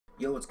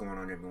Yo, what's going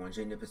on everyone?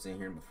 Jay Nipperson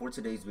here, and before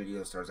today's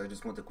video starts, I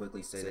just want to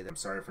quickly say that I'm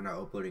sorry for not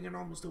uploading in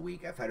almost a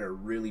week. I've had a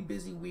really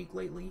busy week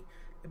lately,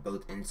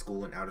 both in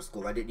school and out of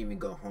school. I didn't even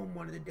go home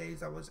one of the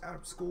days I was out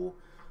of school,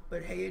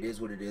 but hey, it is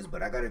what it is.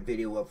 But I got a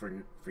video up for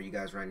you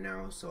guys right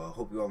now, so I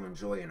hope you all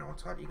enjoy, and I'll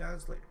talk to you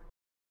guys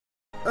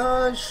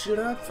later. Should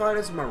I fight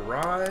as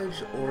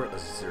Mirage or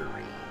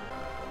Azuri?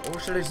 Or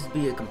should I just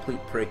be a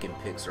complete prick and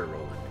pick Sir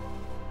Roland?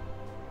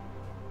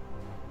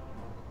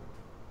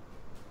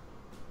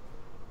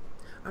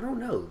 I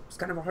don't know. It's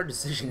kind of a hard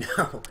decision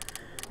now.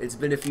 It's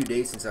been a few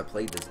days since I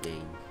played this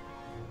game.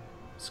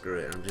 Screw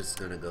it. I'm just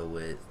gonna go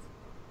with...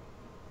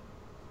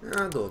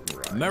 I'll go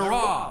with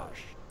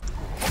Mirage.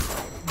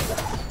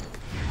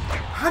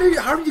 How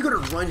are you gonna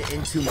run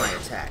into my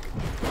attack?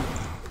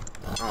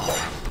 Oh.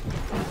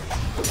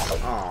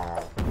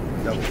 Oh.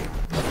 Double.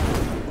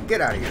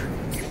 Get out of here.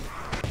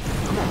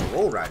 I'm on a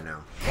roll right now.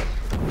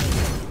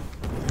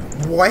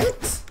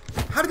 What?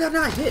 How did that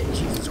not hit?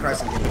 Jesus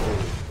Christ, I'm getting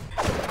cold.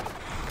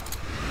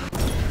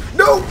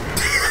 No!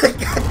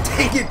 God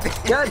dang it, man.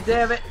 God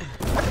damn it.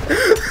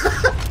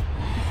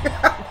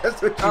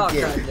 That's what you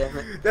get. God damn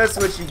it. That's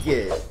what you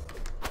get.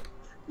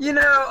 You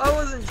know, I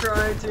wasn't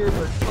trying to,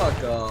 but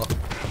fuck off.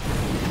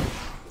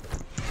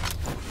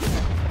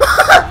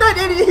 That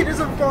idiot is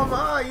a bomb.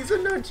 Ah, he's a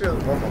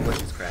nunchuck. Oh, my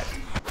bush is cracked.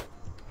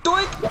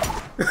 Doink!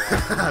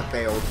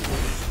 Failed.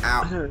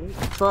 Ow.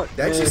 Fuck,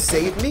 That man. just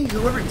saved me?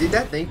 Whoever did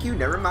that, thank you.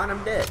 Never mind,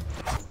 I'm dead.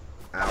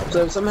 Ow.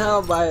 So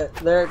somehow, by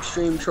their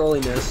extreme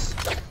trolliness,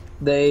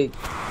 they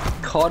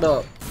caught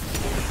up.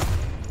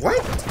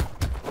 What?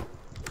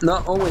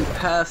 Not only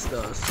passed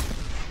us,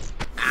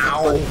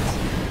 Ow. but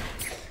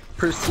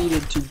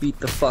proceeded to beat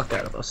the fuck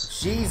out of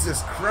us.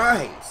 Jesus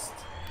Christ.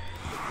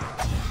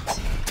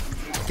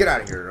 Get out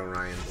of here,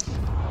 Orion.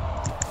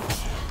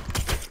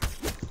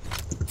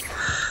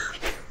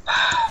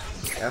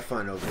 Have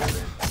fun over there,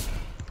 then.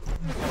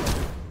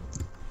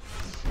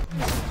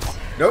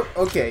 Nope,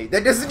 okay.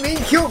 That doesn't mean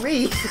kill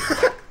me.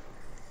 Jesus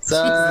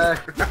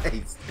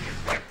Christ.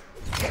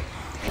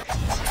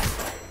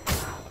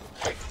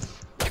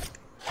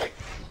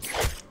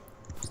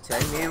 Just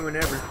tag me in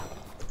whenever.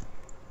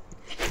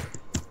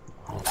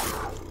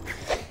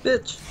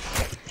 Bitch.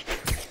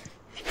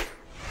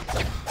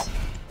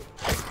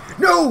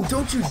 No!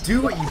 Don't you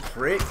do it, you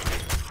prick!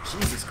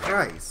 Jesus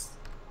Christ.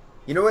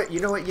 You know what?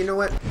 You know what? You know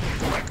what?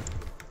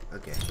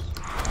 Okay.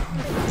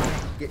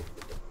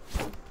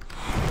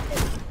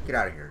 Get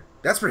out of here.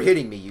 That's for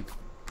hitting me, you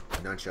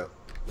nunchuck.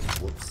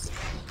 Whoops.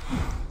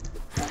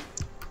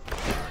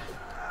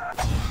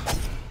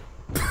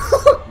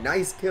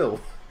 Nice kill.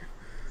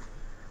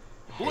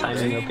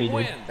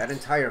 That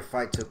entire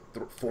fight took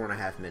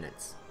 4.5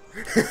 minutes.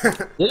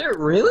 Did it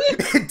really?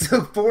 It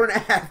took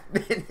 4.5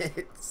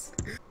 minutes.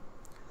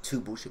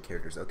 2 bullshit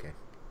characters, okay.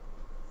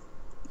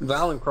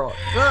 Val and Cross.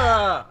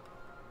 Ah!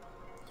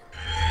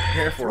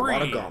 Prepare for a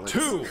lot of gauntlets.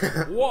 2,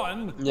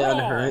 1. Yeah, I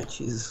know, right?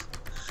 Jeez.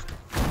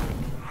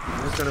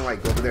 I'm just gonna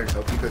like go over there and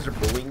help you because they're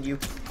bullying you.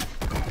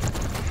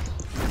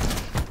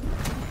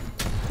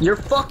 You're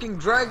fucking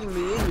dragging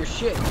me in your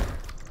shit.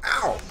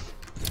 Ow!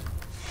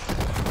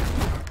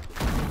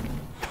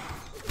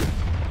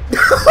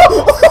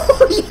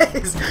 Oh,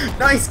 yes!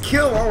 Nice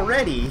kill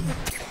already!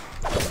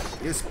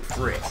 This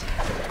prick.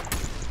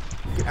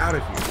 Get out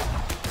of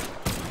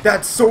here.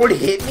 That sword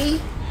hit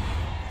me?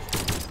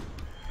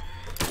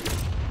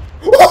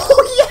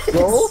 Oh, yes!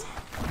 Roll?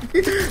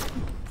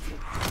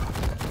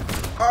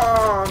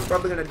 Oh, I'm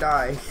probably gonna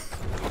die.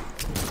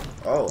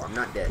 Oh, I'm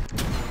not dead.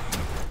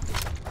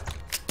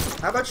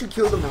 How about you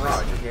kill the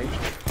Mirage, okay?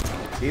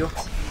 Deal?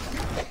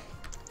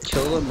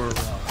 Kill a Mirage.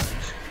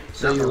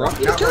 So Not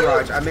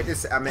Mirage. I meant to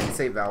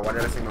say Val. Why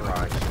did I say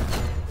Mirage?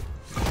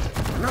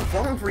 I'm not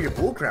falling for your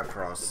bullcrap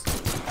cross.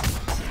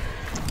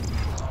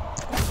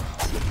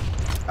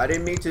 I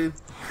didn't mean to.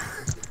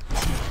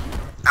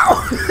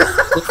 Ow!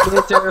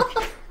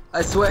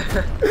 I swear.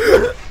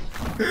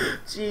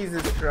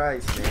 Jesus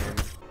Christ, man.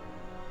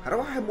 How do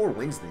I have more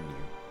wins than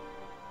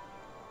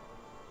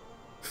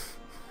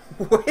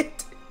you?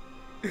 What?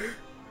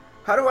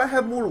 How do I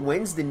have more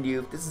wins than you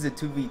if this is a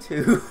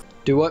 2v2?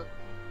 Do what?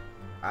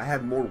 I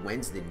have more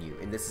wins than you,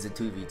 and this is a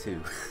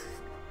 2v2.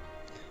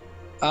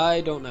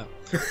 I don't know.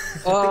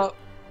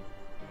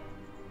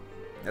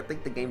 I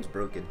think the game's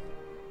broken.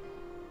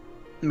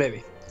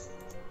 Maybe.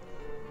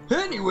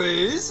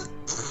 Anyways.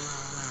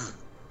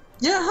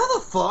 Yeah, how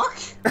the fuck?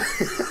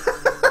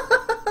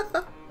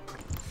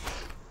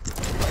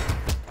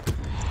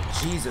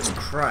 Jesus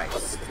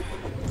Christ.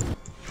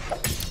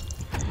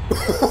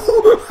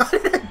 How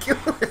did I kill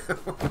him?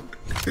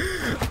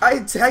 I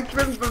attacked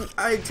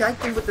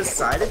him with the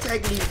side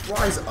attack and he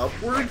flies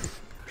upward?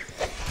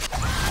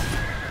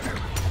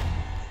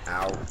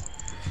 Ow.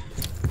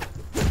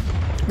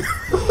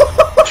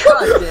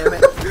 God damn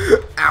it.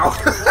 Ow.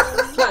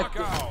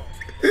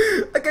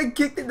 I got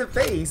kicked in the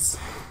face.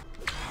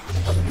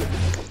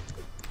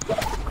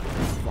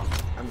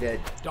 I'm dead.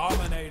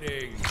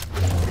 Dominating.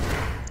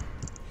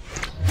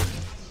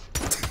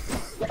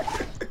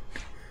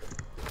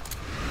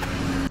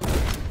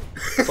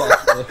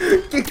 Fuck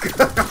you. Get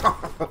cut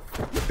off.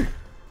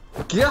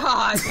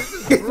 God, this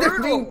is They're being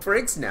brutal.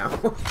 pricks now.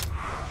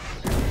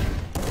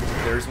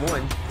 There's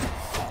one.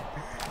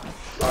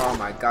 Oh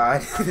my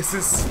god, this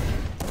is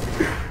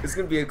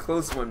gonna be a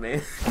close one,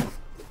 man.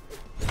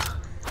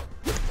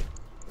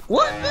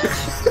 What,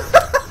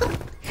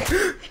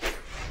 bitch?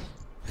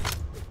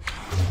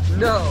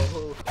 No.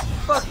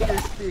 Fuck your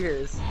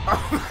spears.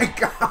 Oh my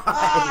god.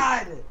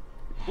 God.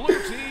 Blue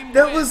team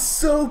That wins. was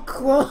so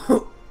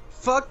close.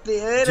 Fuck the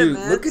end, Dude,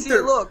 man. look at See,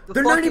 their- look, the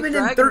they're not fucking even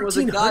in dragon was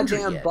a 1300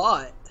 goddamn yet.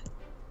 bot.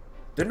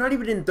 They're not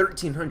even in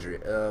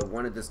 1300.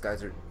 One of these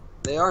guys are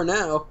They are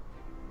now.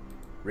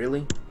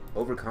 really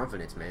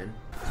overconfidence, man.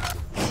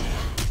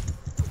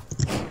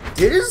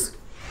 Did his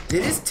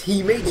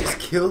teammate just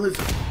kill his?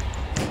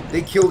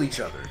 They killed each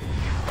other.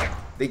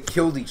 They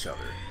killed each other.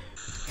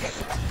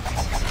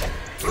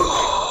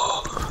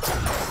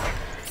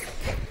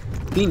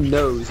 He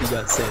knows he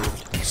got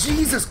saved.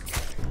 Jesus!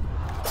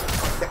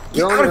 Get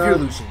You're out on of here, your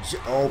own. Lucian.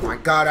 Oh my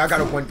god, I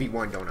got a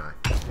 1v1, don't I?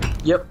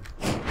 Yep.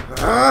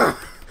 Ah!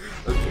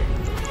 Okay.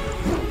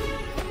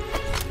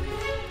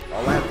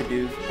 All I have to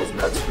do is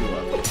not screw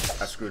up.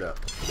 I screwed up.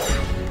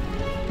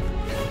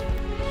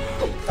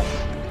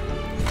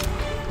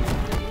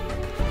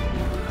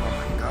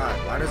 Oh my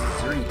god, why does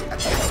Zuri attack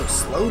so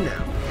slow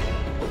now?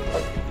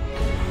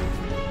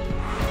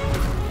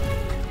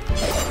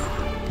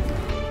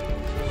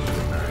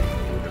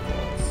 Alright, the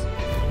balls.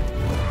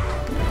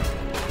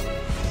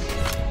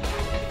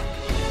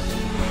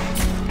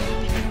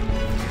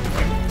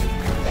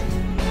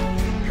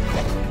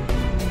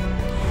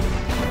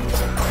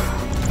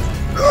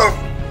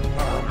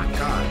 Oh my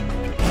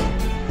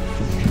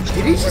god.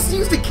 Did he just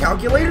use the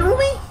calculator on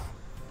me?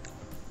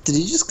 Did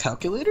he just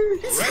calculate her?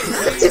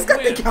 He's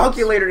got the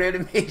calculator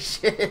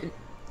animation.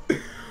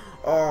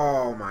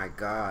 Oh my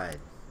god.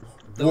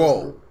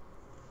 Whoa.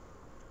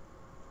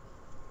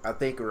 I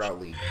think we're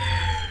out league.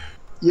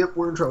 Yep,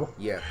 we're in trouble.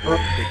 Yeah, we're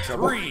in big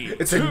trouble. 3,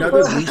 It's 2,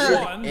 another Lucian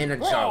 1, and a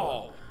Jawa.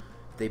 brawl.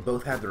 They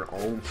both have their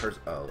own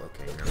person. Oh,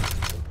 okay. No.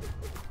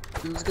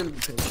 Who's gonna be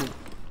patient?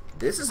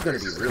 This is gonna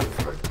be really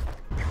fun.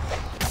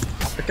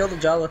 I killed the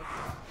Jala.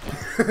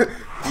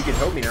 You can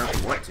help me now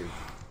if you want to.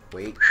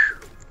 Wait.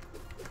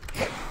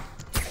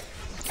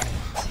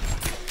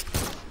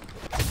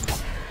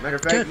 Matter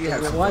of fact, you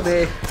have some Why, fun.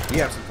 babe? You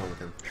have some fun with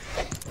him.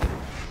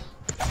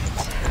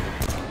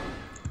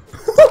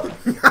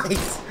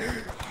 Nice.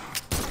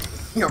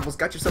 You almost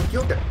got yourself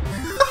killed there.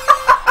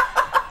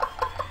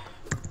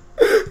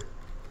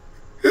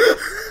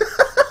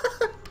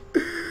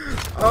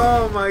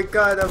 Oh my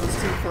god, that was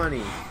too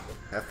funny.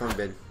 Have fun,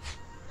 Ben.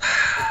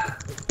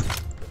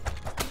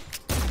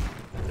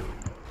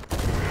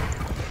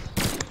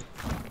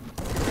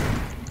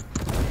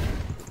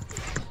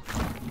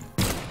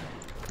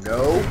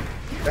 No,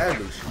 bad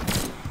Lucian.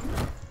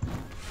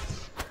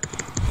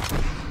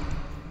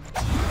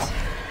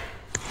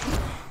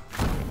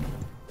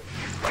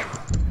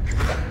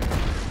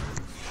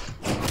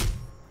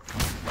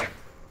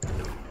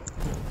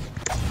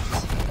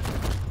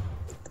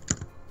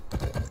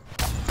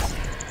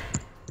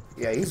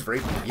 Yeah, he's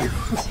raping you.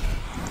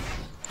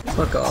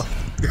 Fuck off.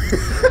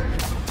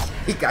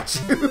 He got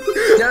you.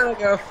 Down I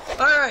go.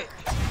 Alright.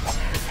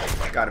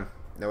 Got him.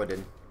 No, it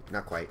didn't.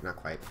 Not quite, not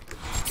quite.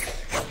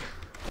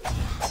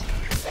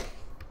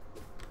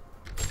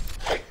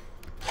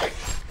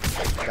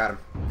 Got him.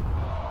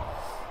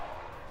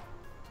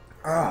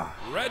 Ah,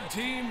 Red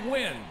team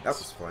wins. that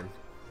was fun.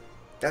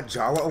 That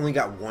Jala only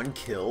got one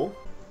kill?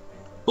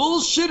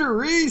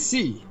 Bullshitter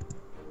easy.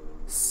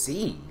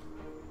 C.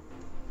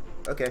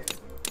 Okay.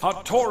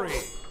 Hattori.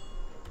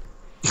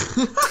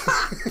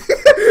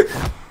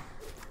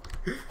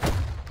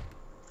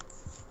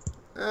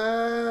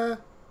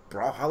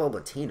 Brawlhalla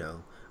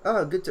Latino.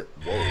 Oh, good to.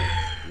 Whoa.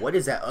 What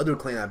is that other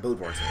clan that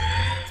Boodwar's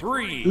in?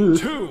 3,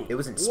 2, It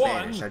was in 1,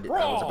 Spanish. I was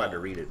brawl. about to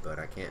read it, but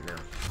I can't now.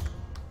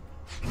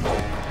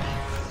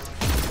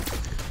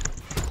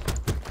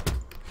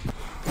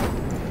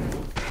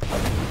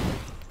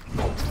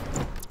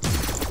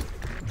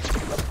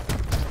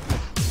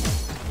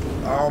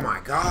 Oh my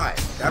god.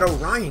 That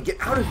Orion, get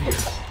out of here.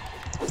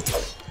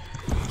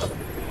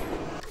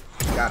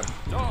 Got him.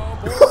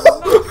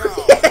 Double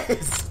knockout.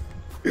 Yes!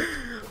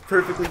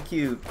 Perfectly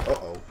cute.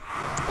 Uh-oh.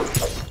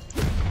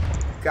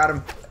 Got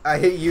him. I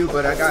hit you,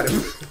 but I got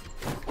him.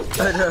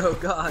 I know,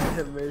 God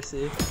have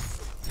mercy.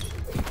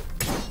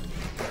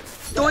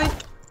 Doink!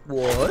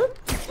 What?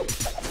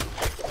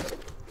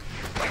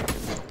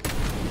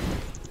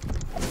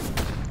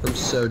 I'm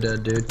so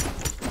dead, dude.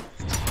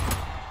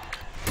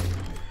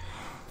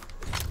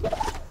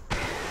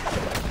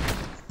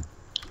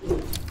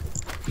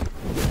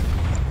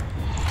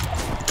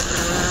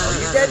 Are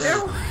you dead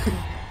now?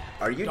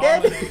 Are you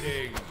dead?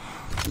 Dominating.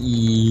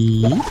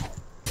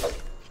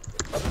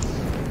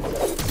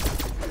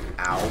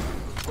 Ow.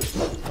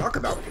 Talk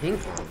about ping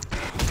pong.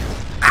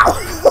 Ow!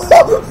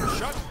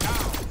 Shut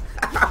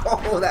down.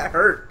 Ow, that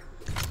hurt.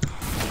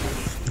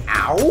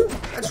 Ow!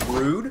 That's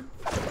rude.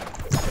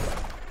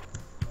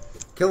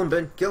 Kill him,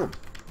 Ben. Kill him.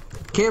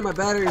 Can't, my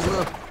battery's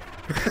low.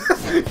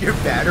 Your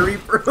battery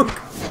broke?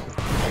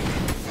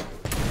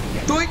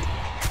 Doink!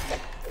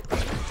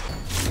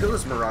 Kill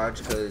this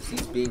Mirage because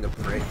he's being a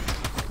prick.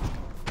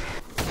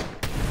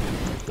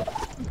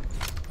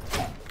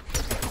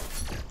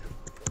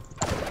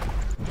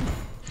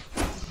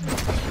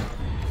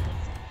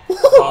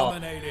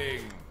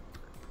 Dominating.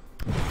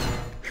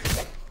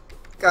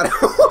 God,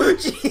 oh,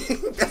 gee,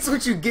 that's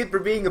what you get for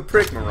being a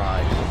prick,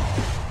 Mirage.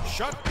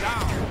 Shut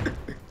down.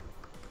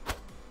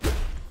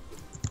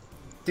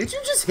 Did you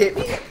just hit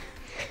me?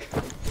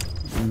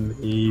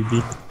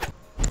 Maybe.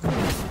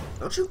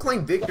 Don't you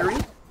claim victory?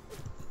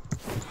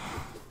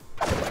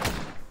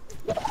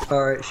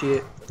 Alright,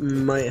 she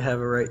might have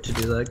a right to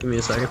do that. Give me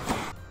a second.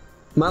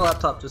 My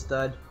laptop just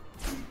died.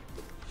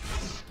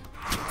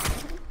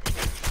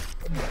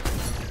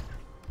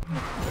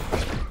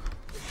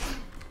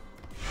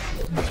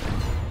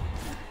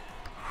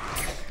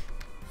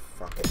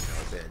 Fucking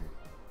hell, Ben.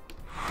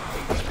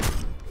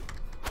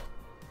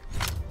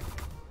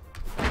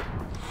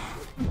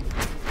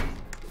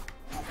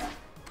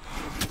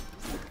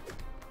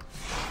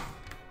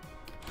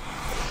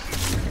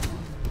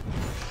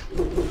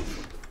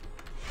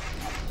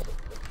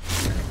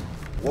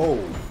 Whoa,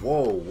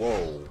 whoa,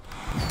 whoa.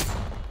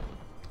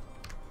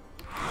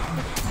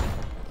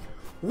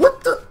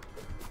 What the?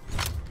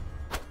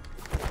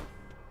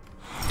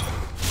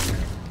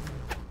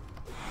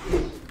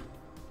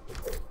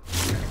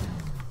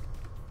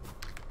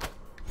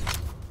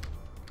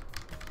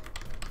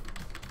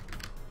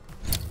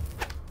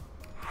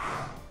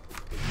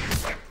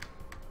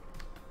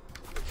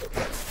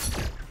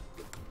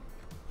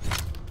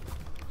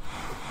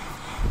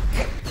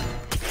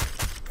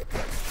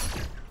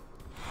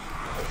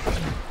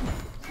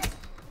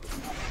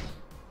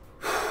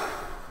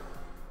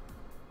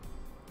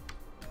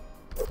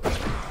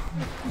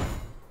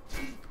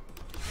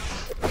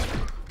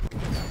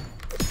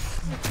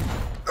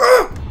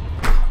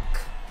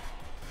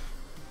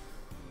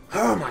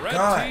 Oh my Red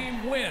god!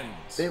 team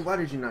wins. Ben, why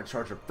did you not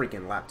charge your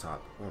freaking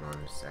laptop? Hold on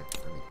a sec.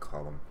 Let me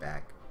call him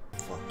back.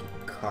 Fucking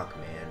cock,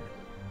 man.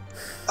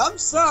 I'm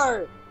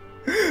sorry!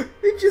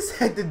 It just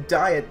had to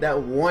die at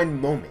that one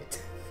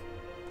moment.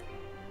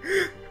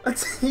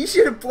 You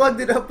should have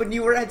plugged it up when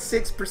you were at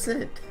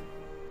 6%.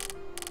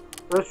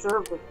 For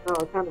sure, but no,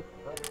 I kind of.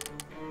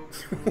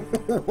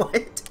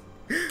 What?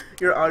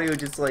 Your audio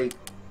just like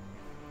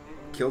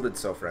killed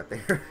itself right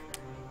there.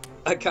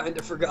 I kind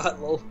of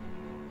forgot, lol.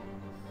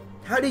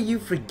 How do you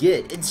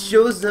forget? It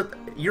shows up.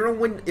 You're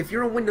on if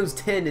you're on Windows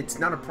 10, it's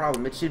not a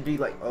problem. It should be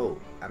like, oh,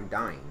 I'm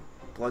dying.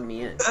 Plug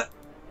me in.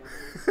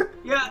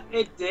 Yeah,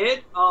 it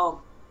did.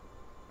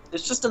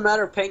 It's just a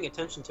matter of paying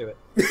attention to it.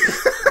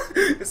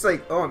 It's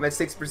like, oh, I'm at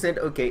 6%.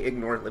 Okay,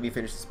 ignore it. Let me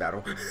finish this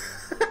battle.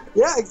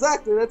 Yeah,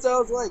 exactly. That's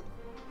how it's like.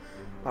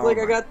 It's Oh like,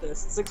 I my- got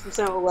this.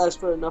 6% will last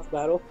for enough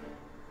battle.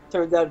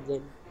 Turned out it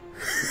didn't.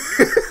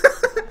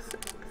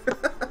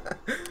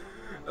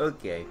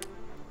 Okay.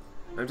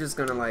 I'm just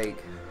gonna like,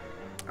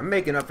 I'm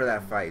making up for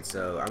that fight,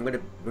 so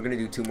we're gonna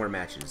do 2 more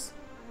matches.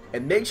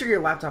 And make sure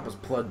your laptop is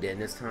plugged in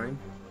this time.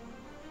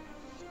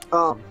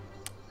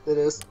 It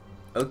is.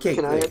 Okay,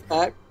 Can I good.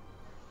 attack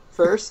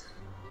first?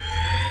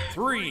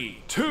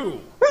 3, 2,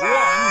 1,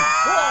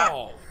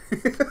 ball.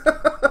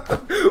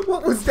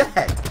 What was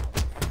that?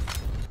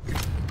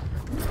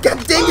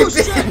 God dang Oh,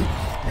 it, Ben!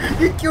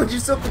 You killed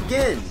yourself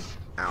again!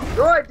 Ow.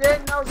 No, I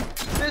didn't. I was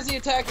busy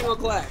attacking on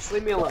Clash.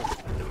 Leave me alone.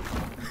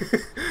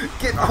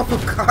 Get off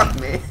of cock,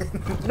 man!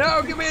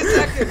 No, give me a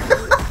second.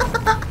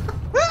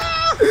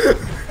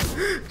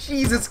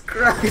 Jesus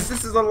Christ,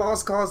 this is a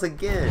lost cause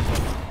again.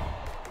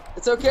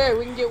 It's okay.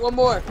 We can get one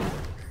more.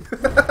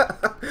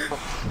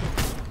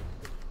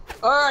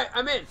 Alright,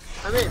 I'm in.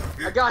 I'm in.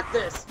 I got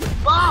this.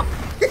 Bomb!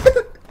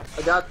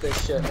 I got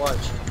this shit. Watch.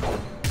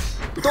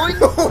 Doink!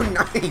 Oh,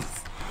 nice!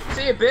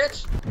 See ya,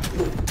 bitch.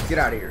 Get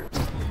out of here.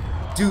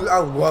 Dude, I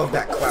love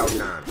that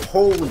Cloud9.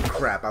 Holy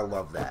crap, I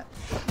love that.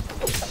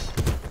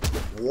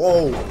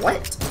 Whoa,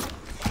 what?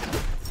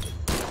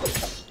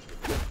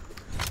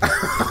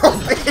 Oh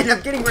man,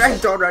 I'm getting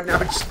ragdolled right now.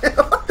 Chill.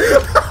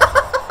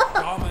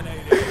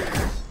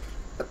 Dominating.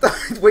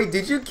 Wait,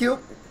 did you kill?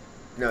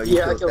 No, you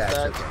Yeah, I killed killed that.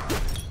 that. Okay.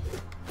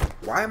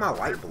 Why am I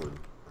light blue?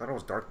 I thought it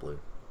was dark blue.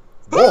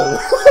 Whoa!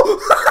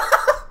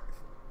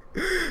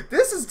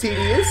 This is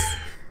tedious.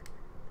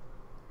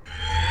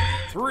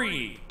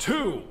 3,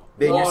 2,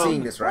 Ben, you're 1,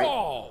 seeing this, right?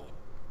 ball.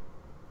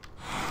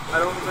 I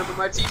don't remember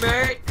my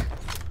teammate.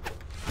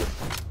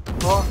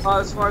 Well,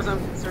 as far as I'm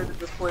concerned at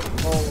this point,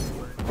 all of them.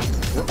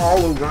 We're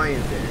all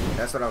Orion, Ben.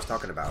 That's what I was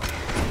talking about.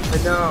 I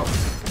know.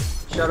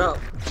 Shut up.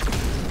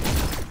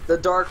 The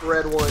dark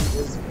red one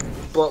is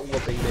butt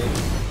whooping me.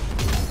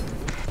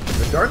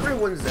 The dark red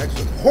one is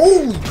actually.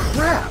 Holy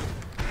crap!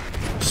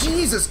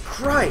 Jesus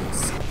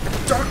Christ!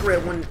 The dark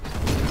red one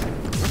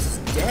is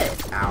dead.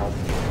 Ow.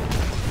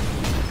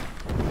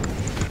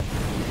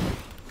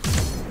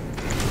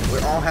 We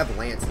all have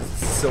lances.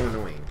 It's so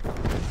annoying.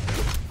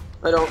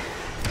 I don't.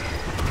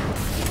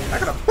 I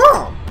got a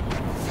bomb!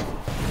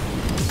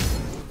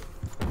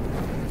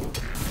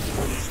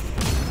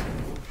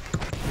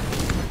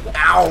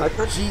 Ow! Ow!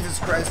 Jesus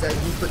Christ, that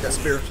he put that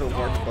spiritual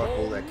hard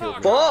buckle that killed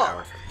me.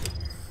 Fuck!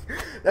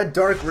 That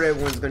dark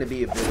red one's gonna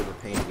be a bit of a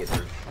pain to get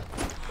through.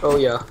 Oh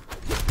yeah.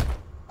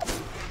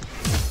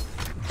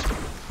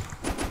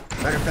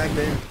 Matter of fact,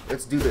 Ben,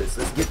 let's do this.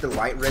 Let's get the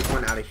light red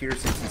one out of here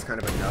since he's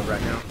kind of a nub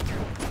right now.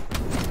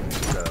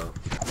 So.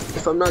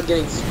 If I'm not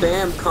getting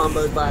spam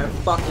comboed by a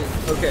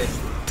fucking... Okay,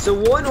 so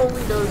one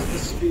only knows the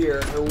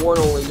spear, and one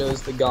only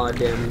knows the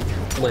goddamn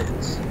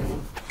lance.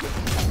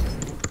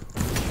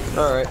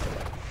 Alright.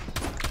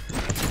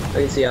 I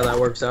can see how that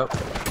works out.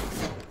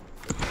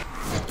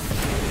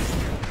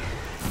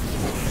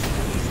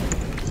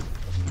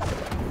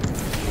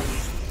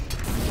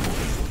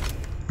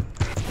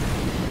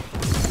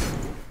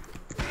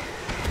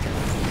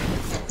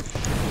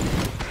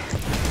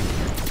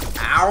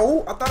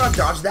 Ow! I thought I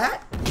dodged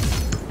that.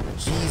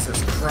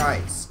 Jesus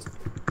Christ.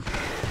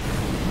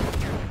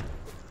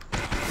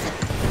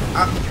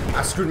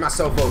 I screwed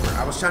myself over.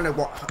 I was trying to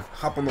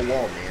hop on the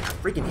wall, man. I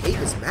freaking hate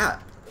this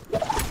map.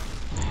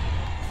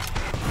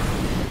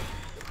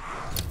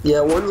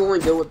 Yeah, one's only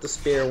good with the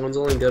spear, one's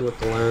only good with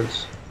the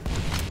lance.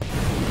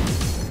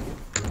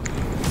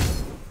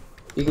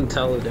 You can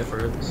tell the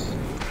difference.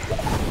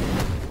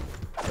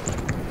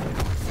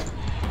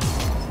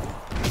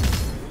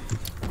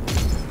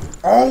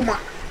 Oh my...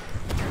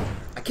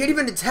 I can't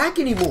even attack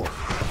anymore.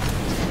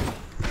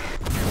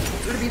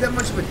 It's gonna be that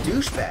much of a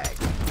douchebag.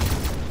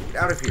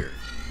 Get out of here.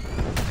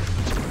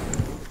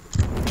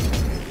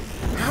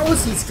 How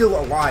is he still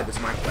alive is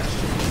my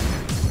question.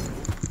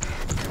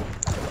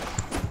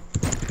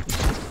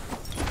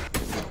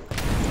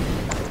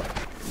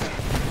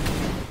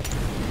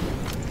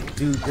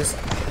 Dude, this...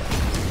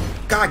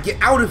 God,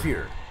 get out of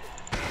here!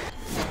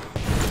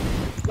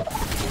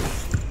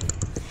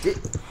 Did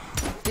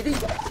he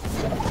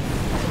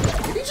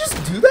just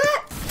do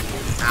that?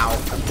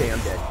 Ow, I'm damn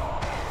dead.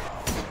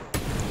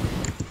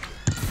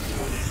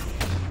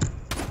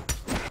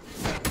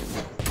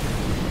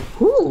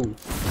 Whoo!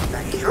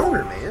 That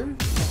counter, man.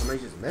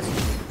 Somebody's just messing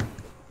with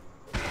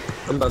me.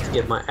 I'm about to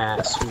get my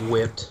ass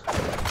whipped.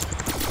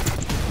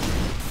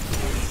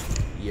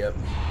 Yep.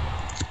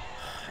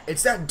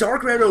 It's that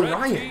dark red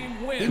Orion.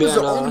 He was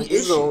the only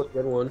he's the issue. only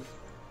good one.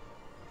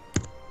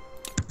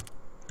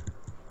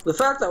 The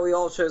fact that we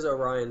all chose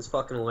Orion is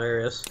fucking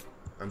hilarious.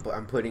 I'm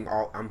putting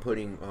all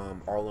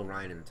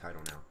Orion in the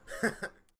title now.